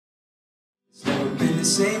the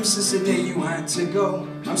same since the day you had to go.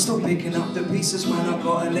 I'm still picking up the pieces when I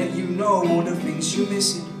gotta let you know all the things you're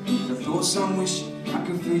missing, the thoughts I'm wishing. I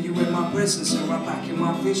can feel you in my presence and right back in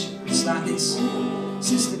my vision. It's like this.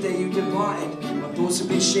 Since the day you departed, my thoughts have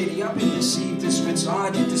been shady. I've been deceived as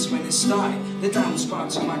retarded. This when it started. The down was bound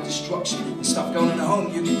to my destruction. And stuff going on at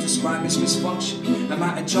home you can describe as misfunction. I'm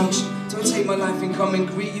at a junction. Don't take my life and come and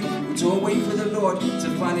greet you. We'll do away for the Lord to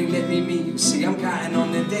finally let me meet you. See, I'm counting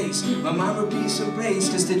on the days my mind repeats and prays,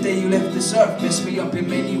 cause the day you left this earth messed me up in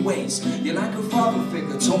many ways. You're like a father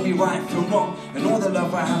figure, told me right from wrong, and all the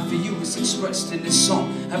love I have for you is expressed in this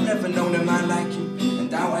song. I've never known a man like you, and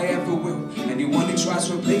doubt I ever will. Anyone who tries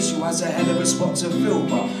to replace you has a hell of a spot to fill.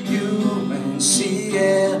 But you and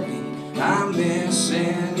CLE, I'm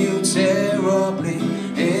missing you terribly.